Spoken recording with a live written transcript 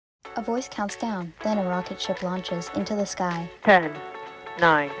A voice counts down, then a rocket ship launches into the sky. 10,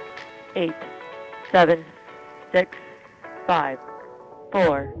 9, 8, 7, 6, 5,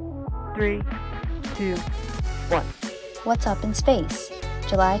 4, 3, 2, 1. What's up in space?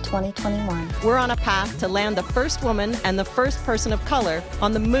 July 2021. We're on a path to land the first woman and the first person of color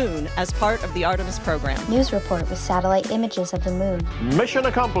on the moon as part of the Artemis program. News report with satellite images of the moon. Mission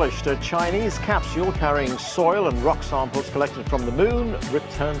accomplished. A Chinese capsule carrying soil and rock samples collected from the moon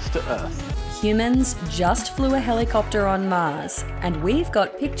returns to Earth. Humans just flew a helicopter on Mars, and we've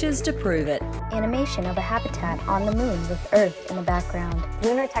got pictures to prove it. Animation of a habitat on the moon with Earth in the background.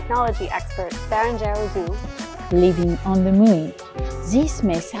 Lunar technology expert Berenjere Zhu. Living on the moon. This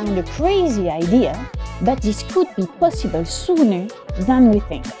may sound a crazy idea, but this could be possible sooner than we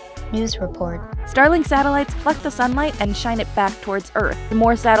think. News report. Starlink satellites collect the sunlight and shine it back towards Earth. The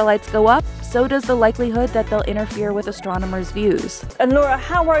more satellites go up, so does the likelihood that they'll interfere with astronomers' views. And Laura,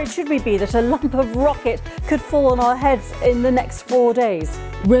 how worried should we be that a lump of rocket could fall on our heads in the next 4 days?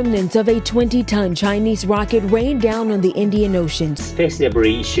 Remnants of a 20-ton Chinese rocket rained down on the Indian Ocean. Space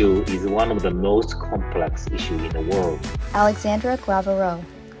debris issue is one of the most complex issues in the world. Alexandra Gravero,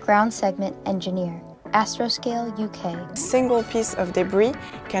 ground segment engineer. Astroscale UK. A single piece of debris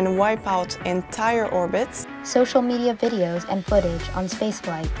can wipe out entire orbits. Social media videos and footage on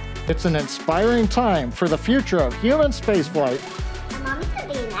spaceflight. It's an inspiring time for the future of human spaceflight. My mom could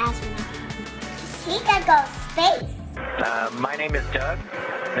be an astronaut. She could go space. My name is Doug.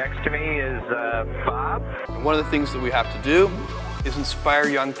 Next to me is Bob. One of the things that we have to do is inspire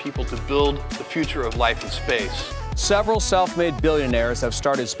young people to build the future of life in space. Several self-made billionaires have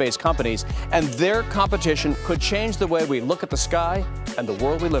started space companies, and their competition could change the way we look at the sky and the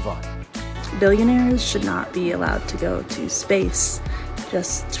world we live on. Billionaires should not be allowed to go to space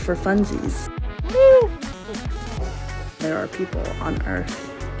just for funsies. There are people on Earth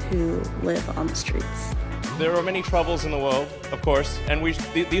who live on the streets. There are many troubles in the world, of course, and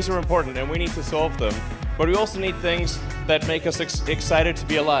these are important, and we need to solve them. But we also need things that make us excited to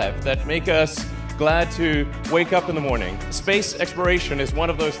be alive, that make us glad to wake up in the morning. Space exploration is one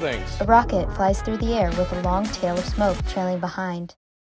of those things. A rocket flies through the air with a long tail of smoke trailing behind.